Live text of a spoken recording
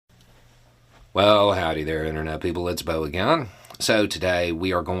Well, howdy there, Internet people. It's Bo again. So today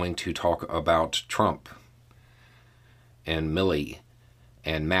we are going to talk about Trump and Milley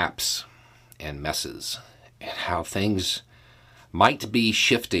and maps and messes and how things might be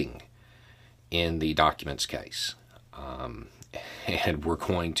shifting in the documents case. And we're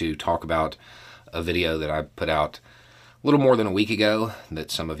going to talk about a video that I put out a little more than a week ago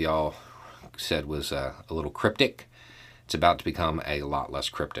that some of y'all said was a little cryptic. It's about to become a lot less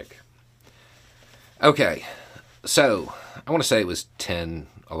cryptic. Okay, so I want to say it was 10,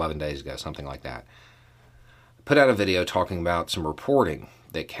 11 days ago, something like that. I put out a video talking about some reporting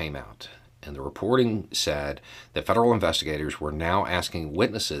that came out. And the reporting said that federal investigators were now asking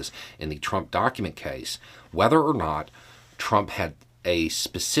witnesses in the Trump document case whether or not Trump had a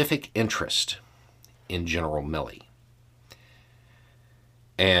specific interest in General Milley.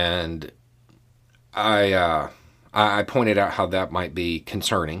 And I pointed out how that might be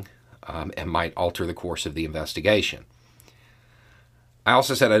concerning. And might alter the course of the investigation. I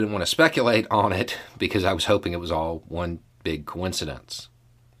also said I didn't want to speculate on it because I was hoping it was all one big coincidence.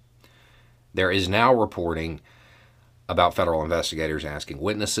 There is now reporting about federal investigators asking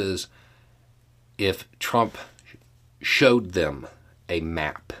witnesses if Trump showed them a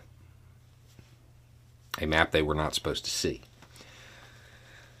map they were not supposed to see.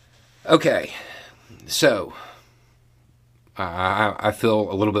 Okay, so I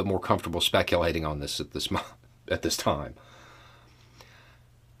feel a little bit more comfortable speculating on this at this time.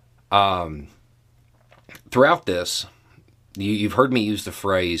 Throughout this, you've heard me use the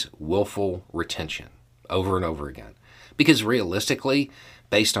phrase willful retention over and over again. Because realistically,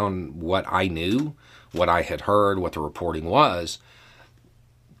 based on what I knew, what I had heard, what the reporting was,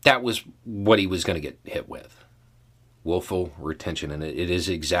 that was what he was going to get hit with. Willful retention, and it is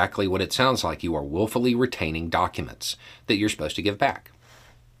exactly what it sounds like. You are willfully retaining documents that you're supposed to give back.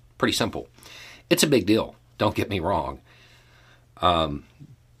 Pretty simple. It's a big deal, don't get me wrong.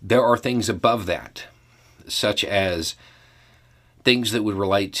 There are things above that, such as things that would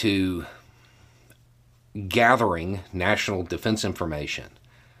relate to gathering national defense information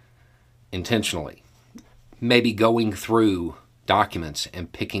intentionally. Maybe going through documents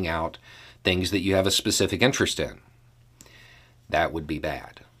and picking out things that you have a specific interest in. That would be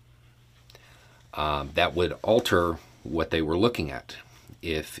bad. That would alter what they were looking at.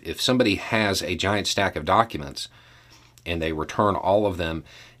 If somebody has a giant stack of documents and they return all of them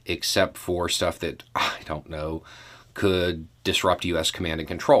except for stuff that, I don't know, could disrupt U.S. command and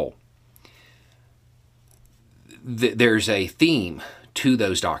control, there's a theme to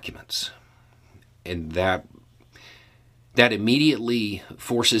those documents. And that immediately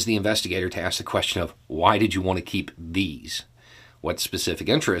forces the investigator to ask the question of, why did you want to keep these? What specific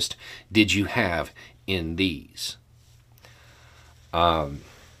interest did you have in these? And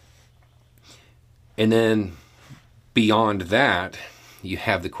then beyond that, you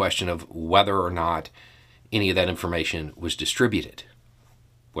have the question of whether or not any of that information was distributed,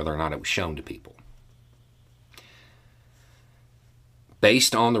 whether or not it was shown to people.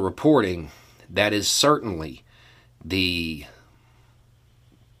 Based on the reporting, that is certainly the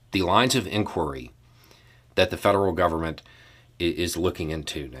lines of inquiry that the federal government is looking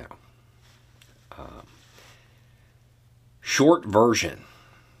into now. Short version,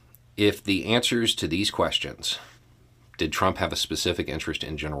 if the answers to these questions, did Trump have a specific interest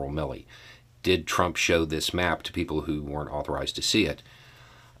in General Milley? Did Trump show this map to people who weren't authorized to see it?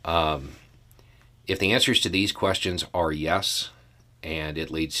 If the answers to these questions are yes, and it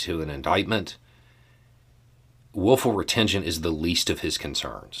leads to an indictment, willful retention is the least of his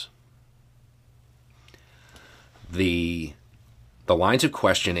concerns. The lines of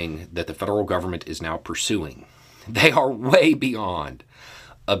questioning that the federal government is now pursuing, they are way beyond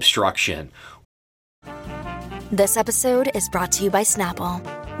obstruction. This episode is brought to you by Snapple.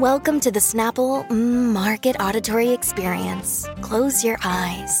 Welcome to the Snapple Market Auditory Experience. Close your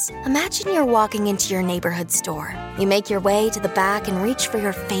eyes. Imagine you're walking into your neighborhood store. You make your way to the back and reach for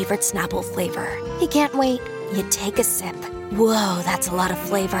your favorite Snapple flavor. You can't wait. You take a sip. Whoa, that's a lot of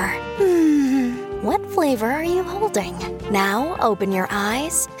flavor. What flavor are you holding? Now open your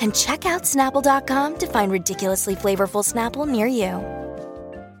eyes and check out Snapple.com to find ridiculously flavorful Snapple near you.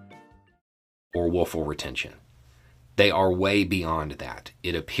 Or willful retention. They are way beyond that.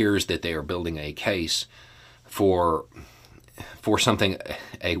 It appears that they are building a case for something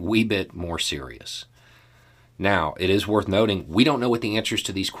a wee bit more serious. Now, it is worth noting, we don't know what the answers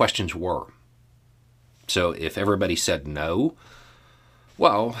to these questions were. So if everybody said no,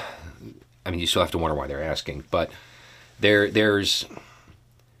 well, I mean, you still have to wonder why they're asking, but there's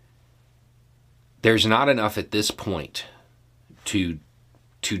not enough at this point to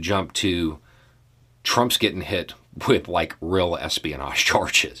jump to Trump's getting hit with like real espionage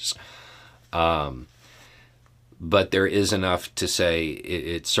charges. But there is enough to say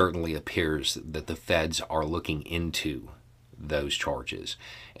it certainly appears that the feds are looking into those charges.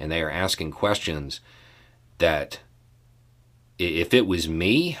 And they are asking questions that, if it was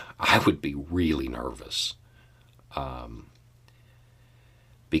me, I would be really nervous.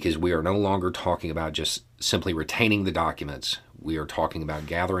 Because we are no longer talking about just simply retaining the documents. We are talking about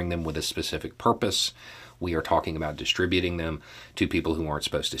gathering them with a specific purpose. We are talking about distributing them to people who aren't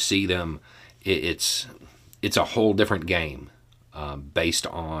supposed to see them. It's a whole different game based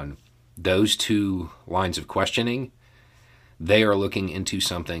on those two lines of questioning. They are looking into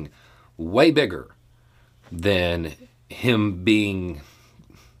something way bigger than him being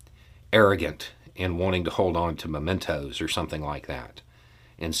arrogant and wanting to hold on to mementos or something like that,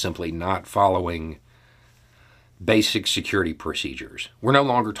 and simply not following basic security procedures. We're no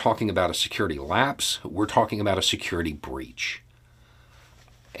longer talking about a security lapse. We're talking about a security breach.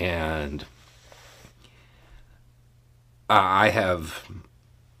 And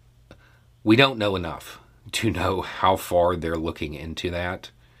we don't know enough to know how far they're looking into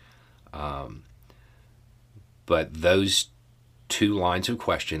that. But those two lines of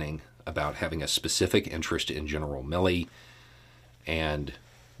questioning about having a specific interest in General Milley and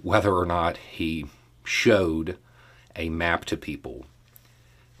whether or not he showed a map to people,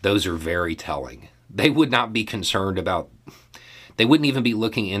 those are very telling. They would not be concerned about, they wouldn't even be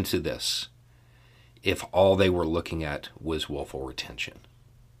looking into this if all they were looking at was willful retention.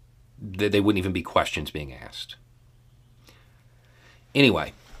 They wouldn't even be questions being asked.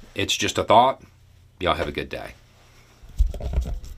 Anyway, it's just a thought. Y'all have a good day.